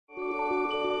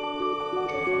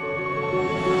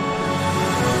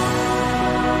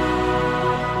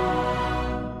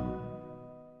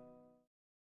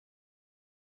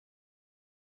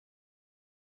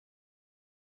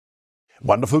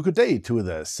Wonderful good day to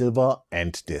the Silver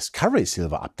and Discovery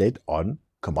Silver update on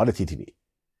Commodity TV.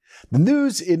 The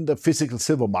news in the physical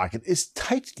silver market is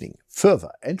tightening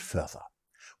further and further.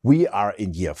 We are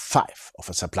in year 5 of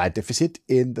a supply deficit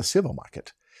in the silver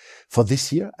market. For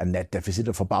this year, a net deficit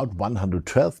of about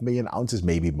 112 million ounces,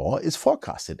 maybe more, is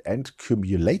forecasted, and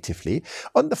cumulatively,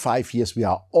 on the 5 years, we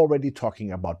are already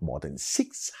talking about more than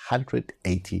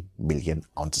 680 million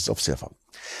ounces of silver.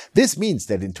 This means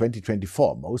that in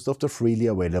 2024, most of the freely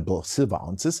available silver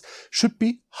ounces should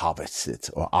be harvested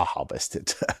or are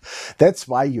harvested. That's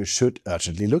why you should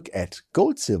urgently look at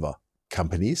gold-silver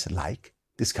companies like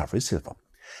Discovery Silver.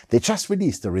 They just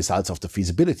released the results of the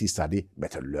feasibility study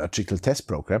Metallurgical test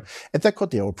program at the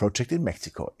Cordero project in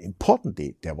Mexico.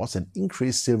 Importantly, there was an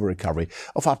increased silver recovery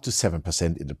of up to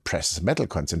 7% in the precious metal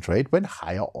concentrate when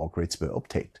higher ore grades were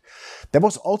obtained. There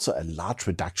was also a large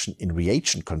reduction in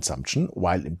reagent consumption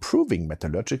while improving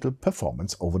metallurgical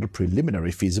performance over the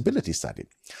preliminary feasibility study.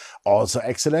 Also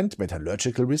excellent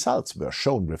metallurgical results were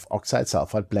shown with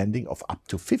oxide-sulfide blending of up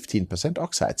to 15%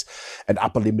 oxides. An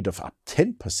upper limit of up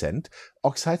 10%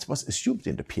 oxides was assumed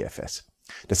in the PFS.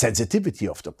 The sensitivity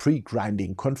of the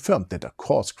pre-grinding confirmed that a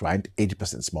coarse grind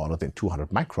 80% smaller than 200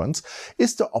 microns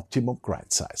is the optimum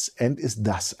grind size and is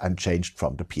thus unchanged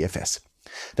from the PFS.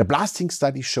 The blasting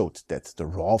study showed that the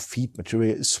raw feed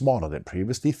material is smaller than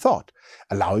previously thought,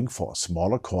 allowing for a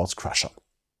smaller coarse crusher.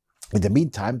 In the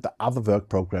meantime, the other work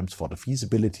programs for the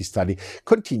feasibility study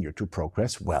continue to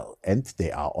progress well, and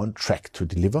they are on track to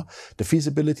deliver the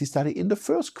feasibility study in the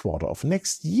first quarter of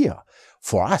next year.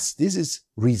 For us, this is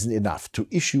reason enough to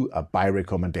issue a buy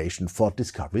recommendation for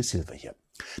Discovery Silver here.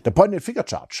 The point and figure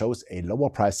chart shows a lower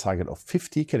price target of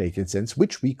 50 Canadian cents,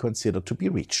 which we consider to be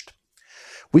reached.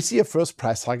 We see a first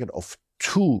price target of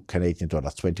 $2 Canadian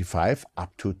 $25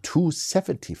 up to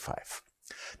 $2.75.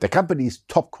 The company is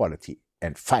top quality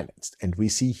and financed, and we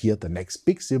see here the next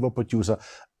big silver producer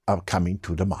coming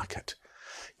to the market.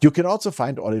 You can also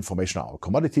find all information on our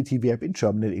Commodity TV app in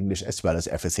German and English, as well as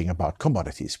everything about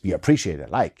commodities. We appreciate a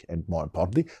like and, more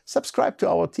importantly, subscribe to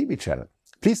our TV channel.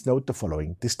 Please note the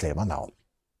following disclaimer now.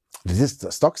 The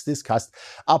stocks discussed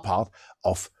are part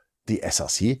of the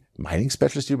SRC Mining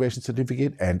Specialist Innovation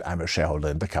Certificate, and I'm a shareholder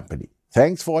in the company.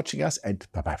 Thanks for watching us, and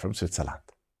bye-bye from Switzerland.